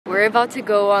We're about to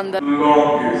go on the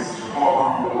longest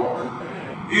hawker walk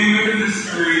in the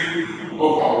history of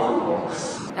hawker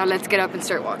walks. Now let's get up and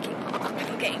start walking.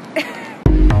 Okay.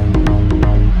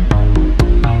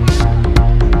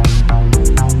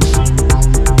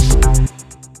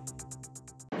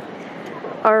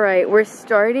 Alright, we're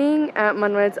starting at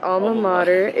Manuel's alma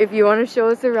mater. If you want to show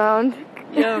us around.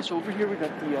 Yeah, so over here we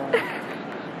got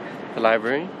the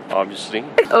library, obviously.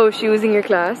 Oh, she was in your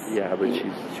class? Yeah, but she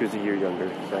was a year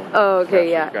younger, so. Oh, okay,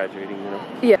 yeah. She's graduating, you know.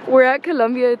 Yeah, we're at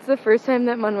Columbia. It's the first time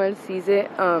that Manuel sees it.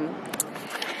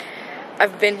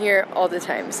 I've been here all the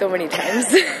time, so many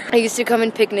times. I used to come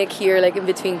and picnic here, like in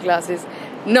between classes.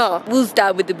 No, we'll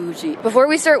stop with the bougie. Before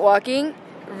we start walking,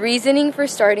 reasoning for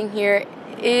starting here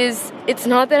is it's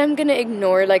not that I'm gonna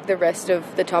ignore like the rest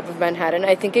of the top of Manhattan.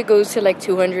 I think it goes to like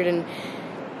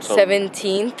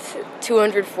 217th,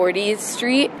 240th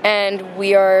Street, and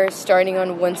we are starting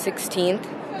on 116th.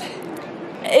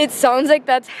 It sounds like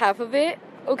that's half of it,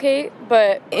 okay?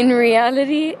 But in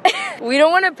reality, we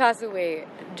don't want to pass away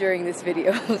during this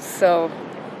video, so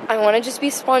I want to just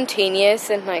be spontaneous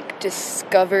and like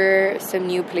discover some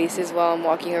new places while I'm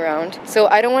walking around. So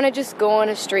I don't want to just go on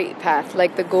a straight path.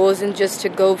 Like the goal isn't just to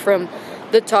go from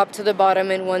the top to the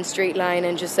bottom in one straight line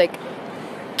and just like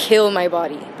kill my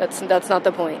body. That's not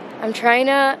the point. I'm trying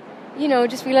to, you know,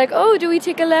 just be like, oh, do we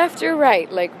take a left or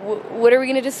right? Like, what are we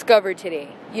gonna discover today?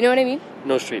 You know what I mean?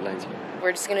 No straight lines here.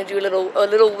 We're just gonna do a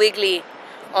little wiggly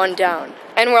on down.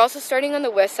 And we're also starting on the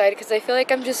west side because I feel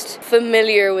like I'm just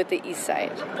familiar with the east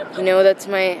side. You know, that's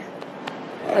my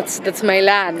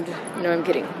land. No, I'm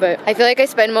kidding. But I feel like I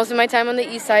spend most of my time on the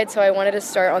east side, so I wanted to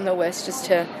start on the west just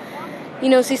to, you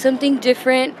know, see something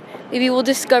different. Maybe we'll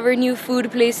discover new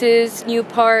food places, new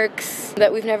parks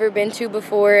that we've never been to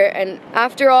before. And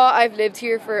after all, I've lived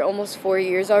here for almost 4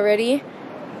 years already,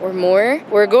 or more.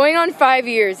 We're going on 5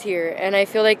 years here, and I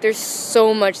feel like there's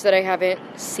so much that I haven't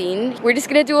seen. We're just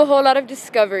gonna do a whole lot of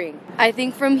discovering. I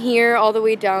think from here all the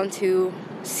way down to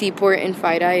Seaport and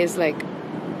Fidei is like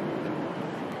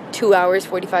 2 hours,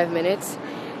 45 minutes.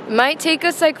 It might take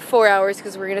us like 4 hours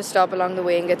because we're gonna stop along the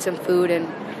way and get some food and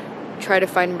try to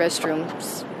find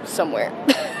restrooms somewhere.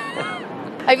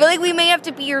 I feel like we may have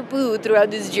to pee or poo throughout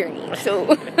this journey,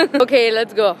 so. Okay,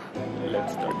 let's go.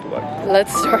 Let's start to walk.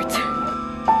 Let's start.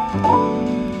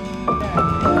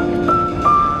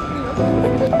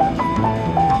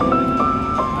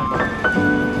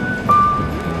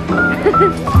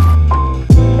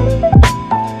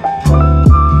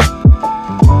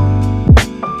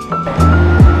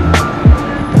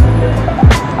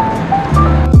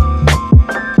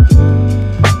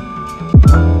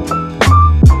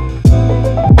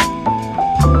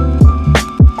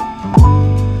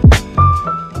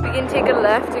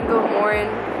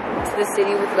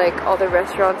 City with like all the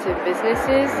restaurants and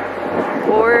businesses,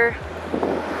 or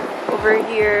over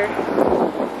here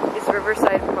is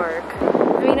Riverside Park.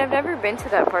 I mean, I've never been to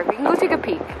that park. We can go take a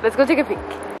peek. Let's go take a peek.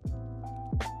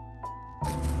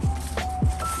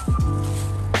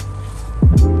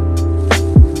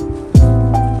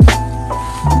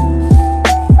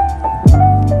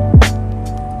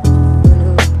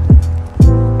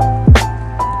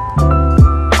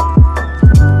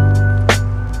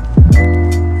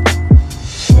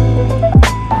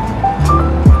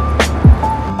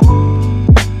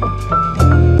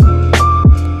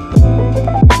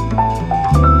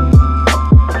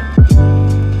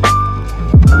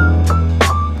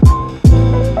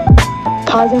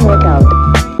 Pausing workout.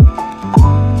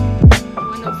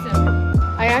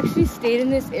 107. I actually stayed in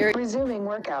this area. Resuming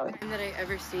workout. That I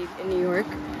ever stayed in New York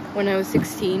when I was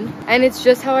 16, and it's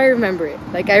just how I remember it.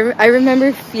 Like I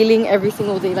remember feeling every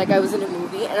single day like I was in a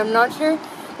movie, and I'm not sure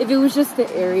if it was just the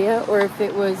area or if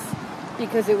it was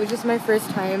because it was just my first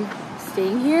time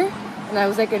staying here and I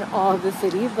was like in awe of the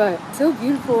city, but so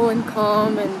beautiful and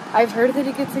calm. And I've heard that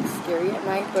it gets like scary at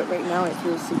night, but right now it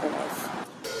feels super nice.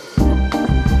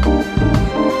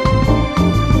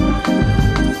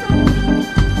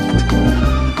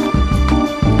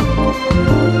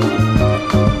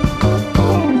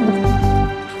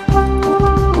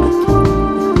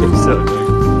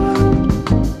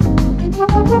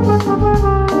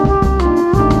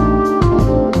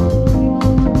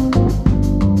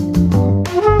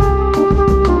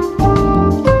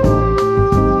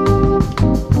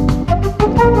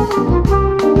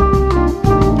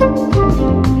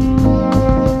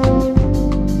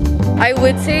 I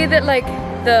would say that like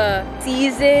the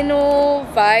seasonal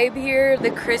vibe here,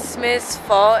 the Christmas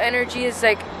fall energy is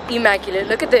like immaculate.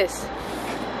 Look at this.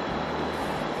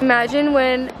 Imagine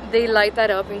when they light that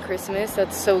up in Christmas.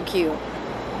 That's so cute.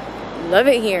 love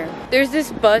it here. There's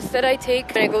this bus that I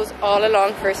take and it goes all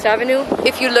along First Avenue.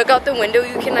 If you look out the window,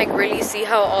 you can like really see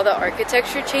how all the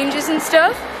architecture changes and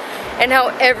stuff, and how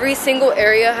every single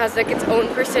area has like its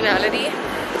own personality.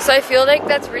 So I feel like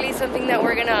that's really something that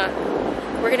we're gonna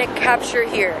capture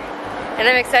here, and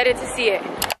I'm excited to see it.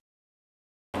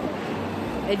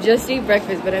 I just ate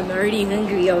breakfast, but I'm already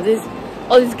hungry. All this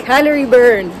calorie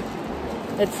burn.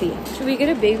 Let's see. Should we get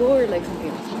a bagel or like something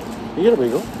else? You get a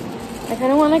bagel? I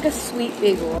kind of want like a sweet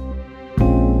bagel.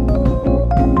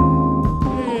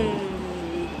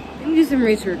 Let me do some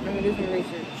research.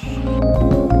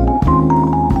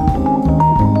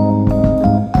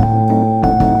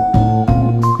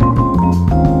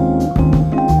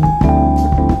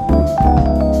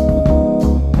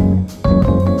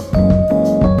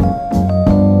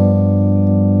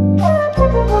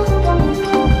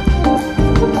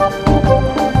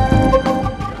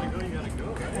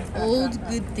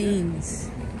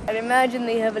 I imagine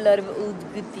they have a lot of old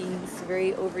good things,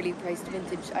 very overly priced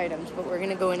vintage items, but we're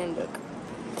gonna go in and look.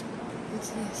 What's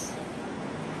this?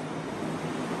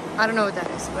 I don't know what that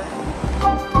is, but...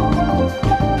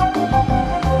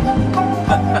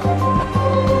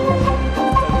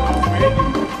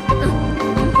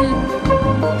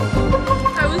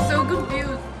 I was so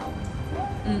confused.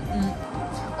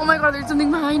 Oh my god, there's something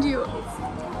behind you.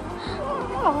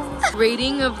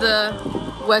 Rating of the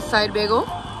West Side Bagel.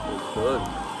 Good.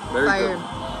 Very Fire.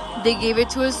 good. They gave it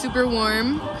to us super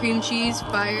warm. Cream cheese,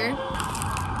 fire.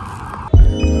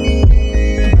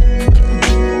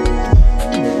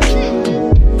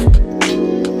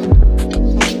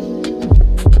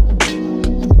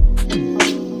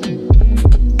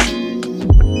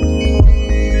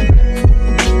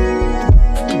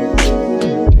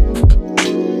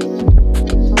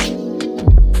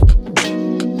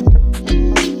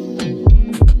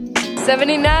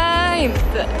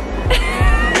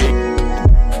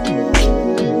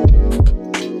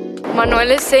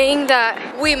 Manuel is saying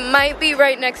that we might be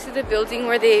right next to the building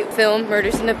where they filmed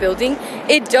Murders in the Building.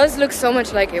 It does look so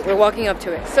much like it. We're walking up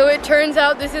to it. So it turns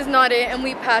out this is not it, and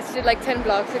we passed it like 10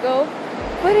 blocks ago.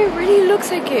 But it really looks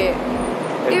like it.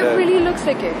 It really looks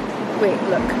like it. Wait,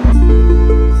 look.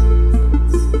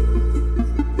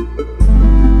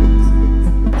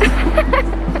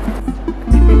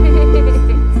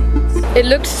 It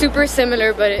looked super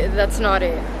similar, but that's not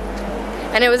it.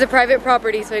 And it was a private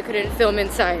property, so I couldn't film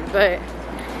inside, but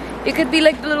it could be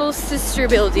like the little sister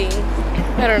building.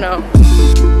 I don't know.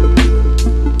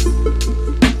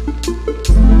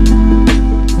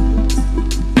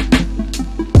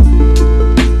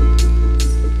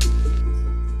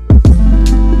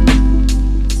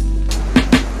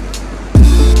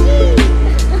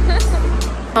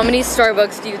 How many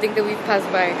Starbucks do you think that we've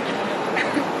passed by?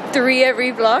 3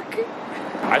 every block?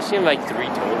 I've seen like 3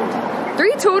 total.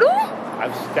 3 total?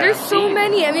 There's so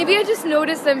many, and maybe I just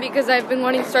noticed them because I've been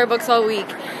wanting Starbucks all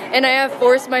week and I have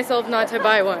forced myself not to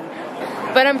buy one.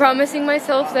 But I'm promising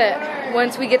myself that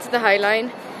once we get to the High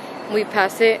Line, we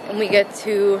pass it and we get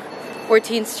to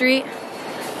 14th Street,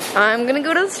 I'm gonna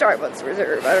go to the Starbucks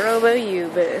Reserve. I don't know about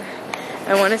you, but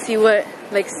I want to see what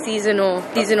like seasonal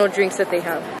drinks that they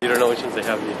have. You don't know which ones they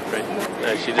have yet,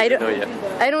 right? She doesn't know yet.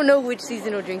 I don't know which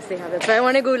seasonal drinks they have, but I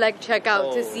want to go like check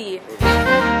out to see.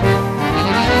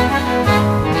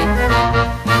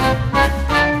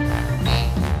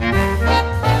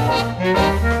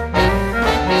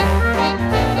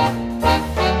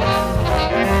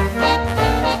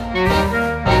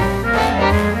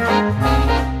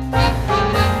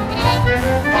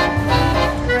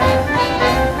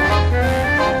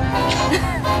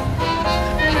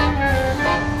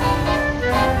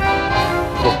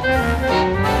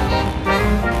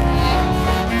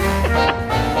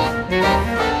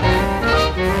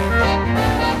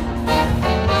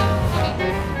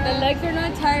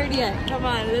 Come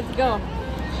on, let's go.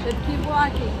 Let's keep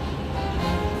walking.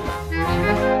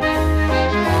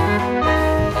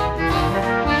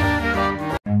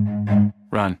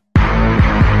 Run.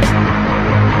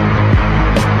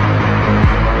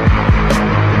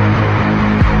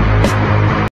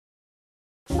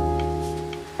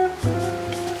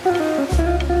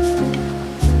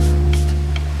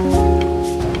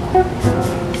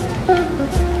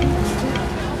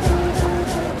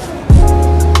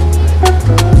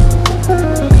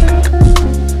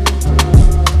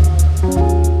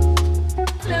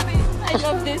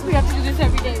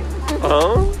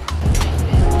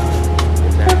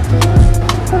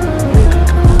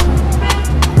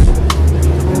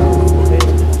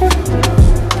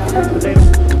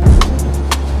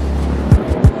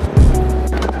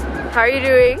 How are you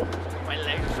doing? My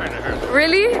legs are trying to hurt.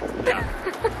 Really? Yeah.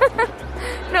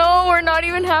 No, we're not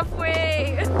even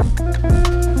halfway.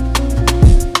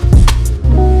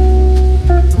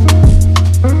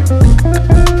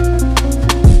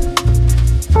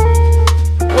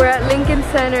 We're at Lincoln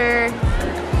Center.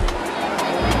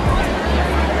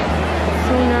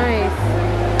 So nice.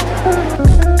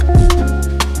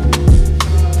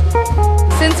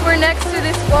 Since we're next to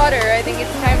this water, I think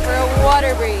it's time for a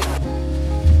water break.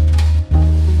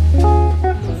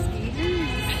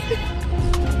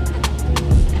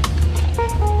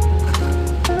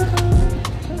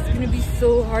 It's gonna be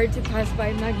so hard to pass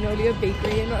by Magnolia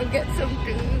Bakery and not get some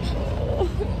food. Oh.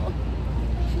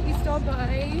 Should we stop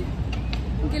by?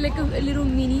 Get like a little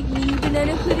mini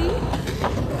banana pudding?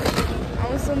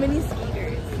 Oh, so many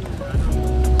skaters.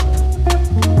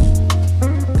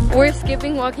 We're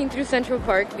skipping walking through Central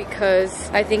Park because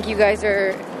I think you guys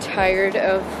are tired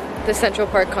of the Central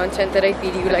Park content that I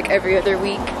feed you like every other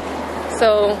week.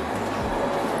 So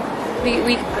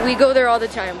we go there all the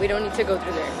time. We don't need to go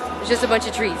through there. It's just a bunch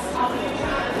of trees.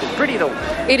 It's pretty though.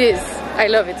 It is. I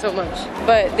love it so much.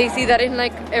 But they see that in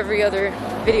like every other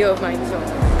video of mine, so.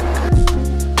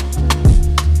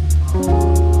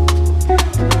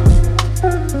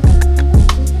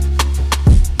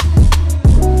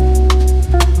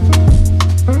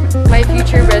 My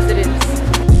future residence.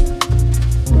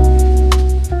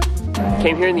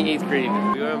 Came here in the 8th grade.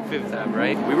 We were on 5th Ave,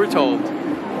 right? We were told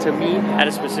to meet at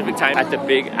a specific time at the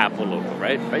Big Apple logo,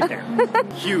 right? Right there.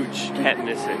 Huge. Can't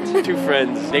miss it. 2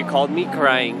 friends, they called me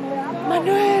crying,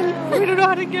 Manuel, we don't know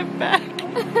how to get back.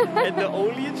 And the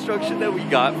only instruction that we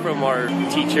got from our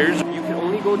teachers, you can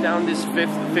only go down this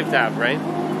 5th Ave, right?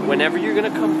 Whenever you're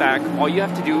gonna come back, all you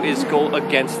have to do is go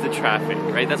against the traffic,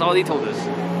 right? That's all they told us.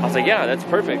 I was like, yeah, that's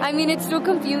perfect. I mean, it's so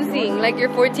confusing. Like,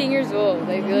 you're 14 years old.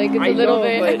 I feel like it's a little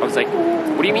bit. I was like,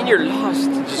 what do you mean you're lost?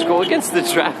 Just go against the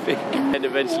traffic. And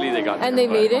eventually they got there. And they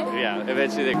made it? Yeah,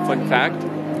 eventually. Fun fact,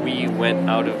 we went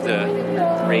out of the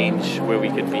range where we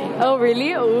could be. Oh,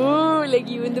 really? Oh, like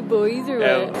you and the boys or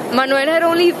what? Manuel had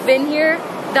only been here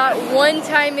that one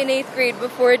time in 8th grade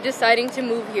before deciding to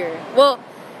move here. Well,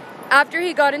 after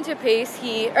he got into Pace,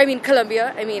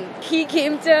 Columbia, he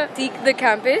came to see the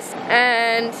campus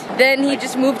and then he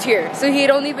just moved here. So he had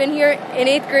only been here in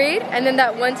 8th grade and then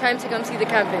that one time to come see the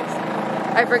campus.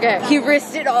 I forget. He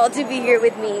risked it all to be here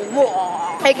with me.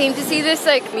 I came to see this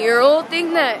like mural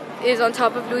thing that is on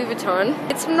top of Louis Vuitton.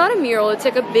 It's not a mural, it's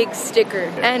like a big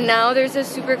sticker. And now there's a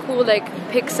super cool like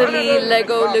pixely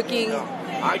Lego looking.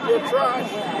 I can try.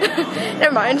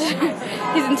 Never mind.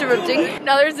 He's interrupting.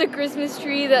 Now there's a Christmas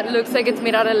tree that looks like it's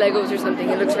made out of Legos or something.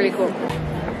 It looks really cool.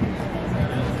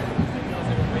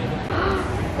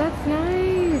 That's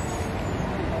nice.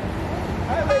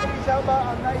 Hi ladies, how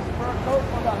about a nice fur coat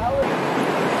for the holiday?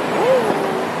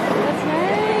 That's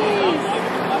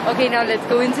nice. Okay, now let's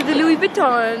go into the Louis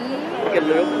Vuitton. Like a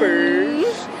little bird.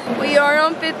 We are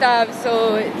on 5th Ave,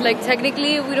 so like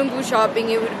technically if we don't go shopping,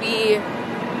 it would be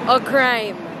a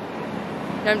crime.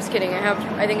 No, I'm just kidding.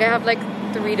 I think I have like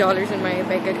 $3 in my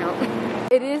bank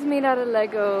account. It is made out of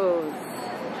Legos.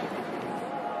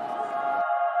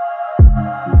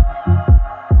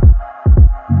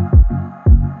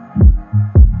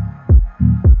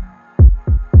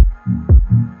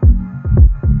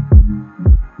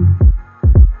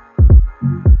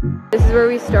 This is where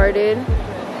we started.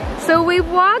 So we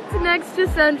walked next to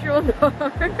Central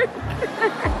Park.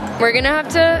 We're gonna have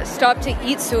to stop to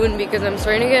eat soon because I'm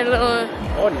starting to get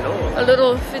a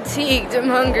little fatigued. I'm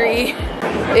hungry.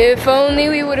 If only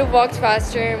we would have walked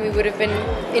faster and we would have been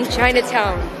in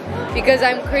Chinatown because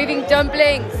I'm craving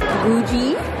dumplings.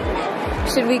 Bougie?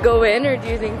 Should we go in or do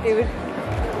you think they would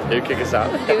kick us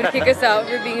out? They would kick us out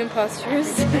for being imposters.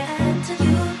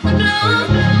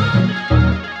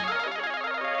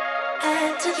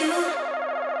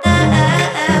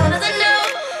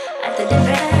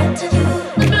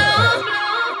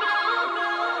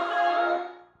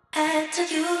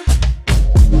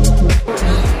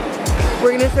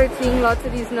 We're gonna start seeing lots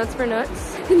of these nuts for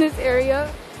nuts in this area.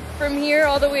 From here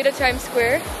all the way to Times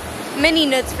Square. Many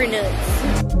nuts for nuts.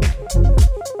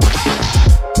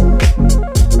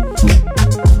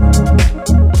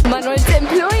 Manuel's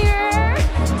employer!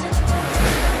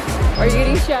 Are you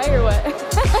getting shy or what?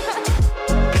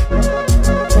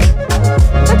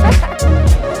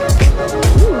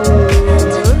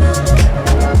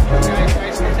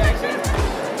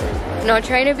 Not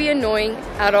trying to be annoying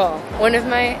at all. One of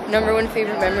my #1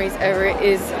 favorite memories ever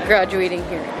is graduating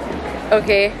here.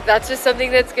 Okay, that's just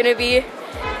something that's gonna be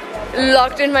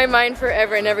locked in my mind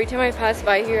forever, and every time I pass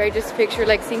by here I just picture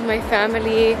like seeing my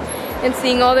family and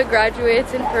seeing all the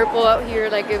graduates in purple out here,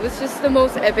 like it was just the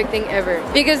most epic thing ever.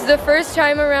 Because the first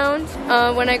time around,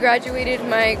 when I graduated,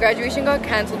 my graduation got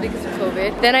canceled because of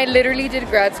COVID. Then I literally did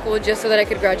grad school just so that I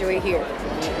could graduate here.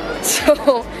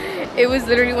 So it was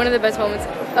literally one of the best moments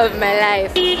of my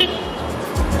life.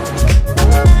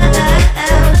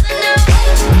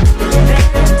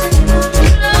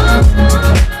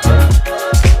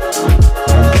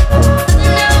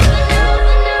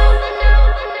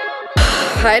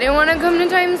 I didn't want to come to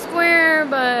Times Square,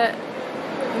 but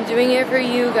I'm doing it for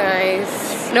you guys.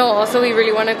 No, also we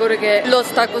really want to go to get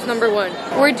Los Tacos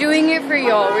 #1. We're doing it for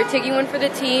y'all. We're taking one for the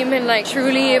team, and like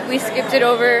truly if we skipped it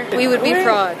over, we would be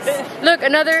frauds. Look,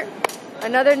 another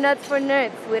nuts for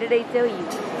nuts. What did I tell you?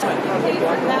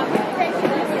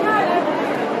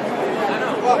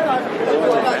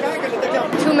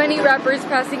 Too many rappers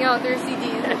passing out their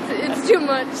CDs. It's too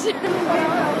much.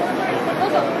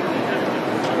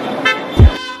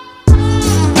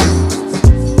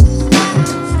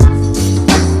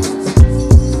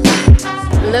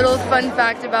 Little fun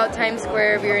fact about Times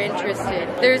Square if you're interested.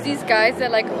 There's these guys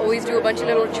that like always do a bunch of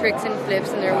little tricks and flips,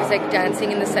 and they're always like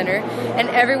dancing in the center, and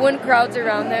everyone crowds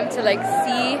around them to like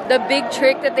see the big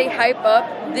trick that they hype up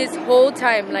this whole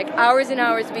time, like hours and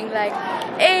hours, being like,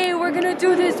 hey, we're gonna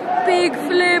do this big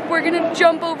flip, we're gonna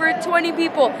jump over 20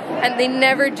 people, and they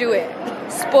never do it.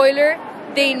 Spoiler,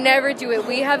 they never do it.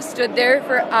 We have stood there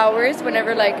for hours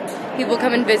whenever like people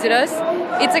come and visit us.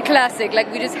 It's a classic,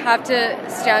 like we just have to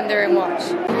stand there and watch.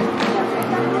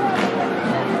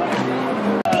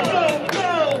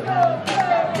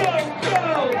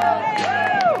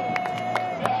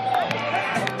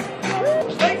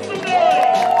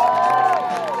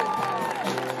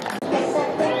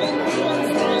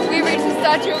 We reached the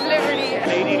Statue of Liberty.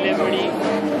 Lady Liberty.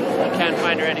 I can't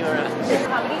find her anywhere else.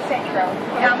 Comedy Central.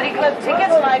 Comedy Club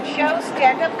tickets, live show,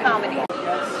 stand-up comedy.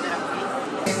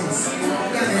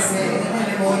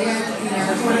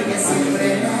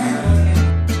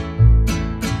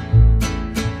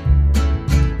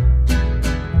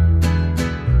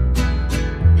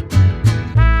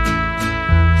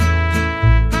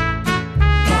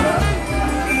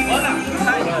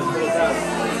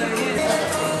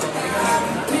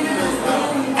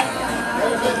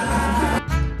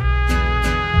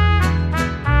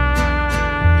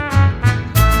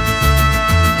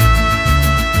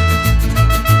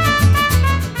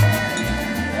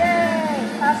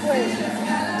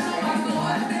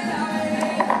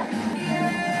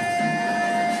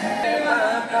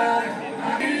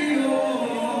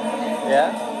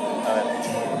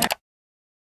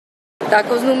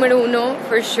 Tacos #1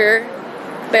 for sure.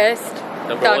 Best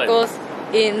tacos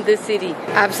in the city.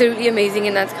 Absolutely amazing,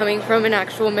 and that's coming from an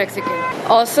actual Mexican.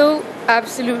 Also,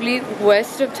 absolutely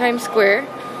west of Times Square,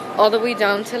 all the way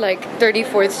down to like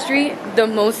 34th Street, the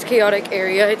most chaotic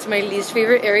area. It's my least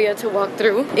favorite area to walk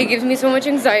through. It gives me so much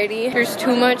anxiety. There's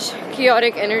too much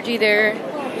chaotic energy there,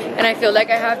 and I feel like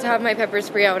I have to have my pepper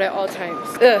spray out at all times.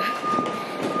 Ugh.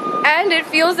 And it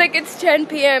feels like it's 10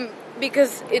 p.m.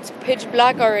 because it's pitch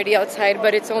black already outside,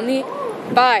 but it's only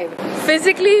 5.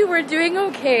 Physically, we're doing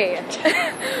okay.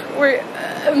 We're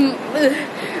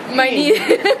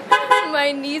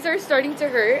my knees are starting to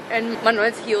hurt, and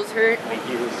Manuel's heels hurt. My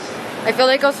heels. I feel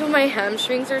like also my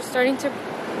hamstrings are starting to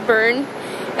burn,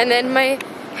 and then my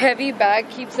heavy bag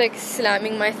keeps like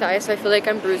slamming my thighs, so I feel like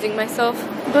I'm bruising myself.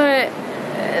 But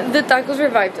the tacos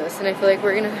revived us, and I feel like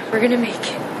we're gonna make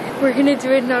it. We're gonna do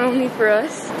it not only for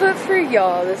us, but for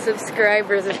y'all, the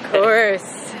subscribers, of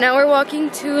course. Now we're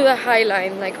walking to the High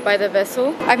Line, like by the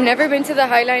vessel. I've never been to the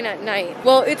High Line at night.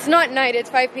 Well, it's not night, it's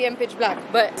 5 p.m. pitch black,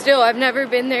 but still, I've never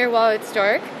been there while it's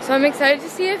dark. So I'm excited to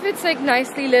see if it's like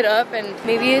nicely lit up, and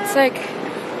maybe it's like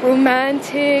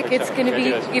romantic. It's gonna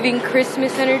be giving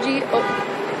Christmas energy. Oh.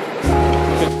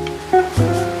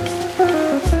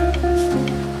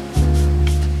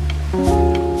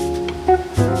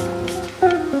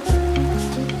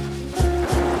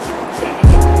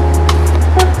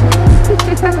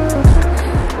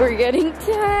 We're getting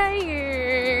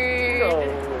tired. No.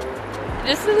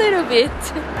 Just a little bit.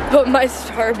 But my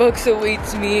Starbucks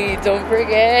awaits me, don't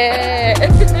forget.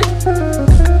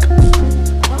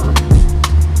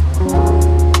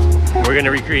 We're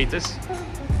gonna recreate this.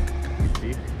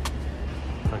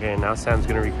 Okay, now Sam's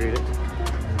gonna recreate it.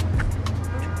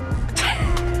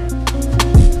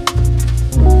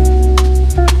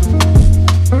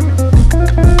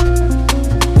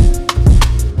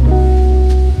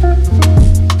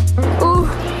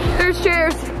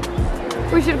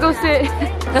 We should go sit.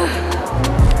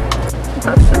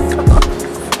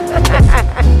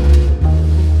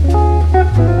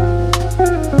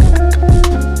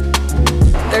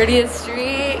 30th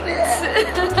Street.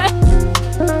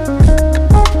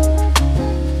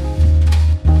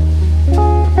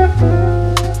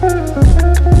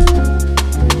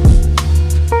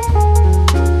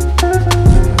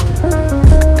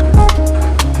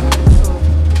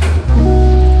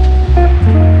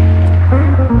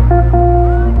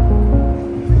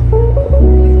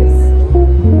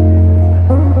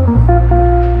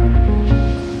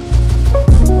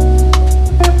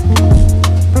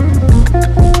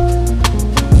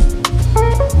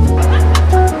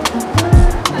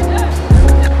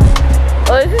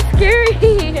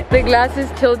 The glass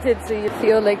is tilted so you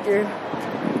feel like you're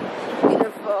gonna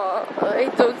fall.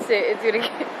 Don't say it.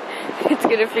 It's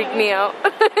gonna freak me out.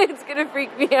 It's gonna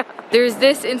freak me out. There's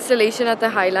this installation at the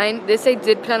High Line. This I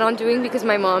did plan on doing because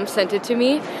my mom sent it to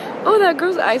me. Oh, that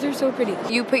girl's eyes are so pretty.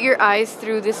 You put your eyes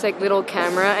through this like little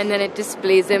camera and then it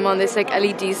displays them on this like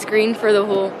LED screen for the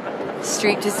whole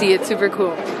street to see. It's super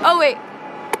cool. Oh wait,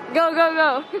 go, go,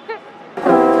 go.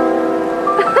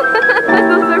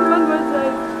 Those are fun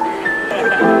websites.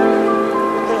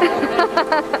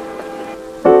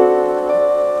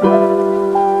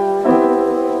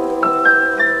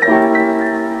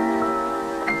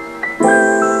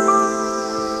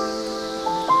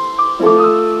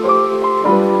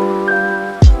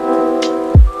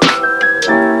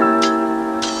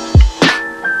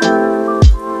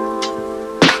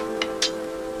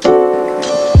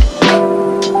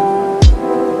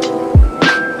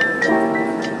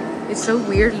 It's so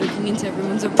weird looking into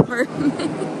everyone's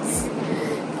apartments.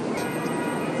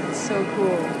 It's so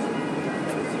cool.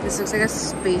 This looks like a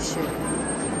spaceship.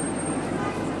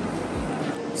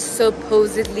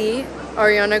 Supposedly,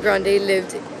 Ariana Grande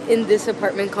lived in this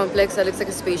apartment complex that looks like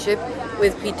a spaceship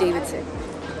with Pete Davidson.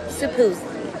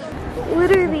 Supposedly. What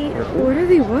are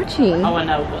they watching? Oh, I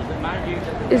know, but the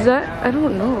man Is that? I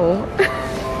don't know.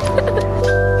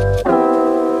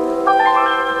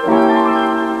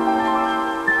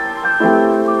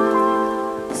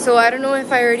 So I don't know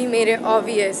if I already made it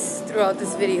obvious throughout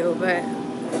this video, but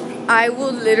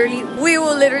we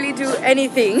will literally do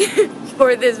anything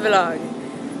for this vlog.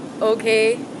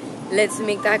 Okay, let's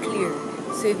make that clear.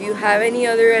 So if you have any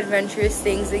other adventurous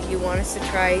things that you want us to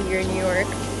try here in New York,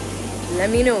 let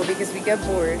me know because we get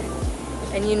bored.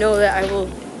 And you know that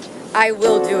I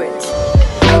will do it.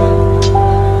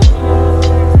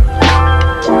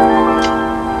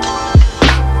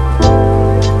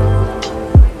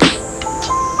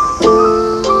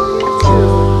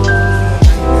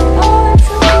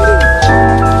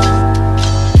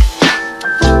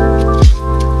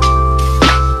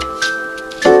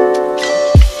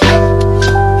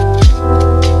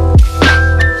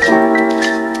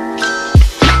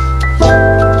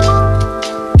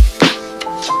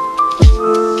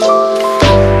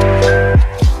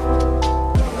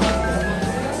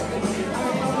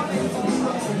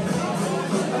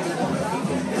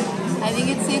 I think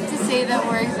it's safe to say that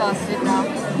we're exhausted now.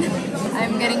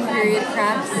 I'm getting period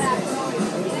cramps.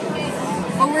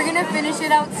 But we're gonna finish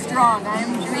it out strong.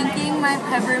 I'm drinking my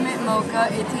peppermint mocha.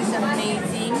 It tastes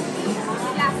amazing.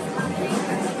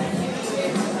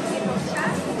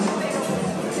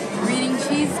 We're eating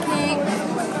cheesecake.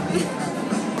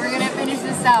 We're gonna finish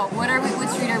this out. What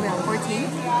street are we on?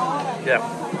 14th? Yeah.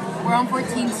 We're on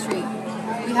 14th Street.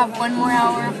 We have 1 more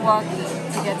hour of walking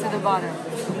to get to the bottom.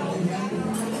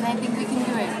 And I think we can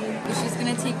do it. It's just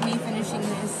gonna take me finishing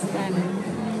this and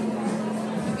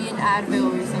maybe an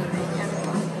Advil or something. Yeah.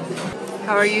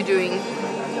 How are you doing?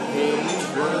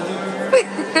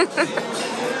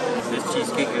 This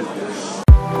cheesecake is good.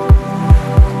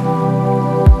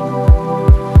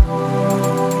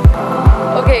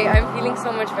 Okay, I'm feeling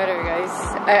so much better, guys.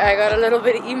 I got a little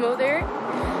bit of emo there,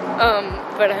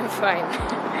 but I'm fine.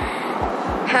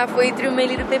 Halfway through my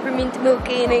little peppermint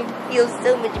mocha and I feel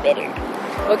so much better.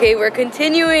 Okay, we're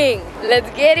continuing. Let's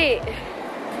get it.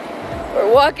 We're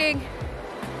walking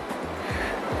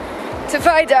to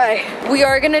Fidei. We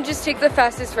are gonna just take the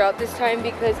fastest route this time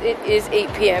because it is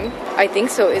 8 p.m. I think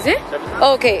so, is it?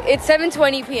 Okay, it's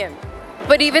 7:20 p.m.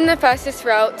 But even the fastest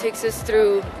route takes us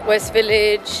through West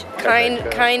Village,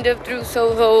 kind of through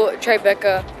Soho,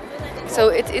 Tribeca. So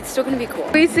it's still gonna be cool.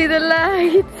 We see the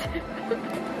lights.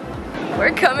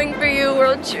 We're coming for you,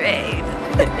 World Trade.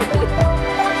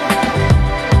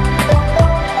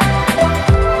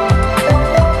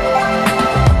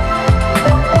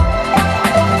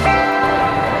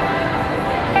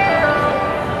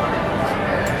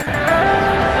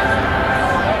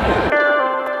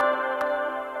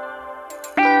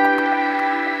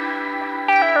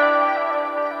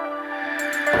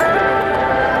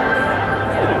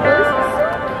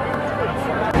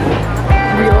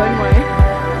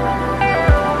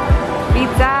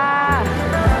 Pizza!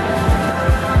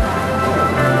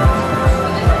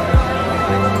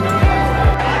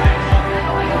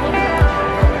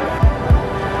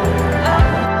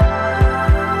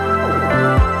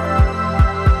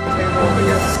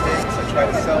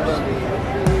 try to sell them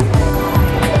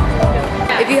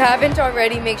If you haven't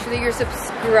already, make sure that you're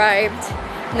subscribed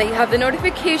and that you have the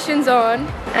notifications on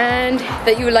and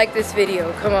that you like this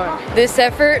video. Come on. This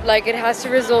effort, like, it has to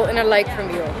result in a like from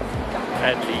you.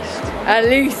 At least. At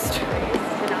least.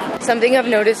 Something I've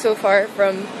noticed so far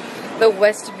from the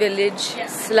West Village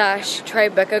 /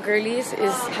 Tribeca girlies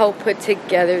is how put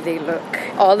together they look.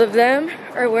 All of them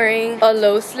are wearing a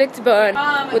low slicked bun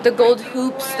with the gold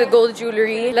hoops, the gold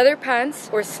jewelry, leather pants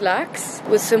or slacks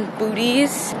with some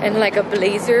booties and like a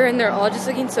blazer, and they're all just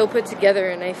looking so put together,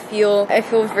 and I feel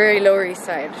very Lower East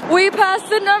Side. We passed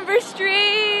the number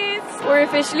streets! We're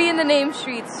officially in the name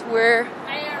streets. We're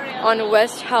on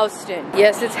West Houston.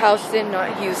 Yes, it's Houston,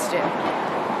 not Houston.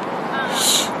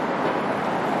 Shh.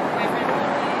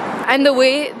 And the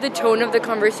way the tone of the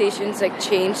conversations like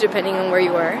change depending on where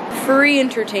you are. Free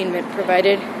entertainment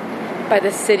provided by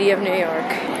the city of New York.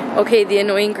 Okay, the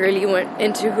annoying girlie went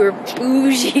into her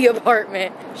bougie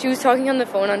apartment. She was talking on the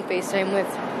phone on FaceTime with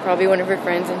probably one of her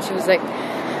friends, and she was like,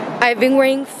 I've been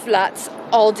wearing flats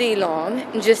all day long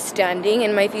and just standing,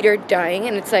 and my feet are dying,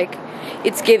 and it's like,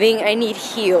 it's giving I need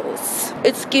heels.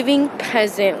 It's giving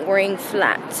peasant wearing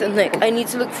flats, and like I need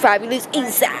to look fabulous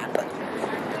ASAP.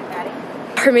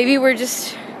 Or maybe we're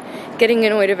just getting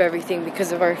annoyed of everything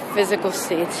because of our physical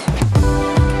state.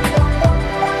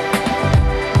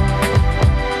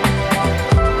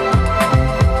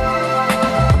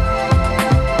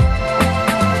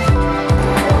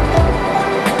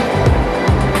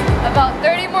 About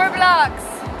 30 more blocks.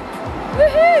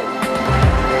 Woohoo!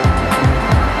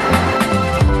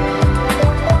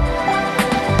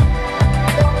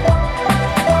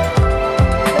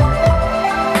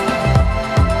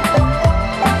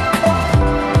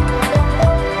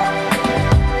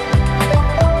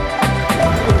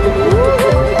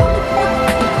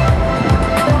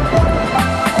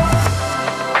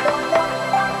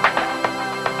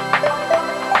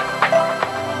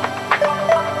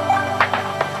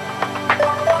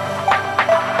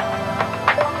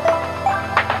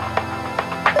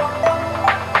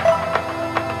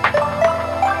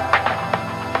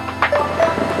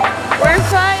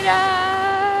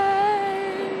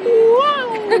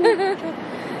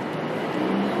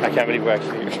 I can't believe we're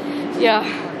actually here. Yeah.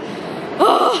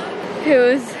 Oh,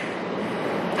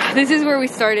 this is where we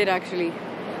started actually.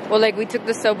 Well, like we took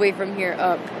the subway from here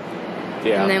up.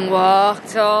 Yeah. And then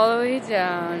walked all the way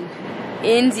down.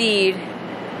 Indeed,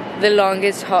 the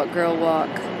longest hot girl walk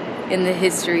in the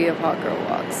history of hot girl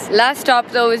walks. Last stop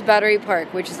though is Battery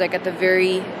Park, which is like at the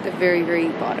very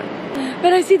bottom.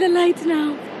 But I see the lights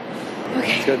now.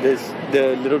 Okay. It's got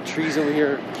the little trees over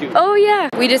here, cute. Oh yeah.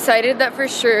 We decided that for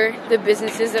sure the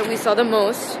businesses that we saw the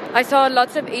most. I saw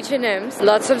lots of H&M's,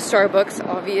 lots of Starbucks,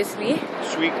 obviously.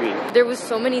 Sweet green. There was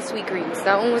so many sweet greens.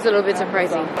 That one was a little bit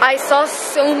surprising. I saw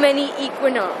so many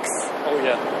Equinox. Oh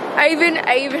yeah. I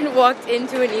even walked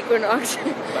into an Equinox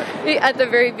at the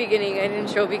very beginning. I didn't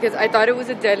show because I thought it was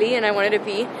a deli and I wanted to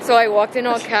pee. So I walked in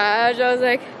all cash. I was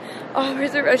like, oh,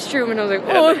 where's the restroom? And I was like,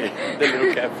 oh. Yeah, the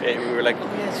little cafe. We were like,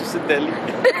 oh yeah, it's just a deli.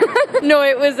 No,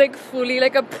 it was like fully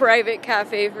like a private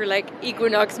cafe for like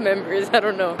Equinox members. I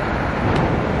don't know.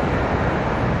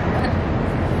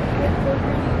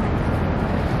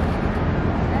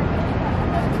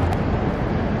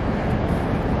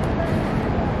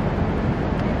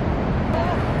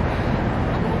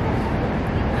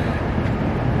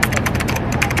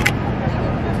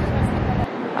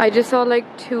 I just saw like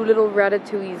 2 little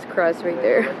ratatouilles cross right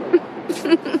there.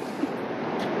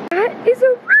 That is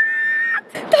a rat!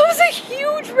 That was a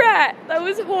huge rat! That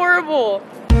was horrible.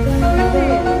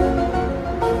 That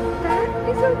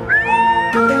is a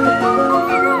rat!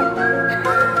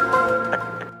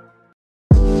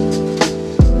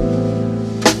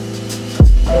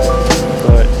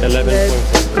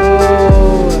 11.4.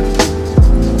 Oh.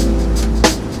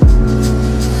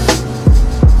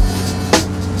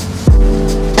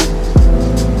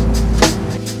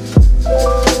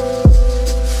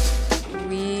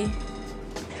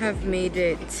 Have made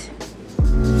it.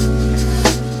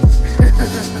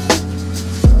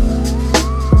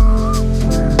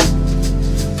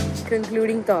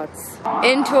 Concluding thoughts.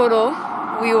 In total,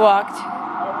 we walked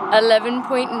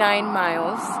 11.9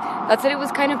 miles. That said, it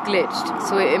was kind of glitched,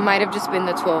 so it might have just been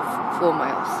the 12 full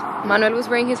miles. Manuel was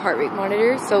wearing his heart rate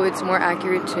monitor, so it's more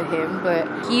accurate to him, but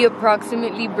he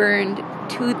approximately burned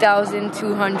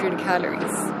 2,200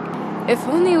 calories. If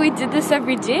only we did this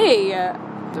every day.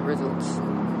 The results.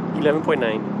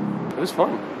 11.9. It was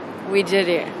fun. We did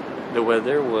it. The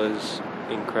weather was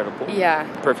incredible. Yeah.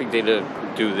 Perfect day to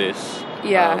do this.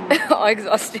 Yeah, all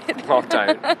exhausted. All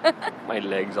tired. My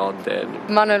legs all dead.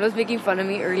 Manuel was making fun of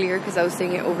me earlier because I was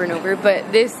saying it over and over,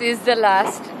 but this is the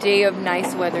last day of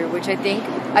nice weather, which I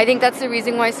think that's the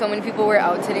reason why so many people were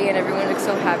out today and everyone looks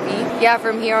so happy. Yeah,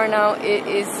 from here on out, it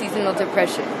is seasonal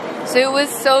depression. So it was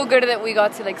so good that we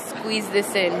got to like squeeze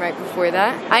this in right before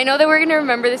that. I know that we're gonna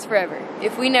remember this forever.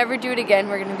 If we never do it again,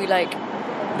 we're gonna be like,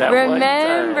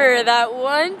 remember that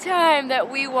one time that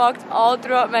we walked all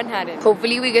throughout Manhattan.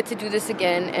 Hopefully we get to do this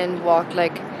again and walk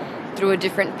like through a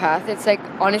different path. It's like,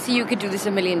 honestly, you could do this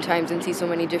a million times and see so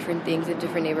many different things in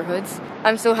different neighborhoods.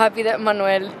 I'm so happy that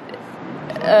Manuel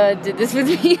did this with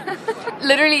me.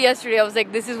 Literally yesterday I was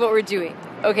like, this is what we're doing.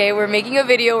 Okay, we're making a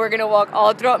video, we're gonna walk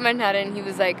all throughout Manhattan. He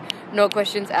was like, no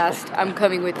questions asked, I'm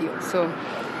coming with you. So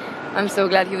I'm so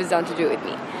glad he was down to do it with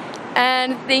me.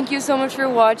 And thank you so much for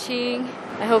watching.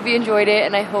 I hope you enjoyed it,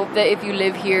 and I hope that if you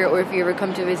live here or if you ever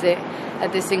come to visit,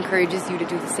 that this encourages you to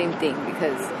do the same thing,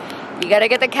 because you gotta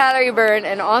get the calorie burn,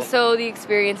 and also the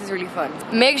experience is really fun.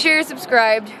 Make sure you're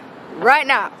subscribed right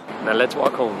now. Now let's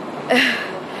walk home.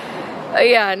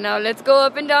 Yeah, now let's go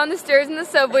up and down the stairs in the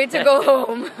subway to go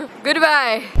home.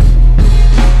 Goodbye.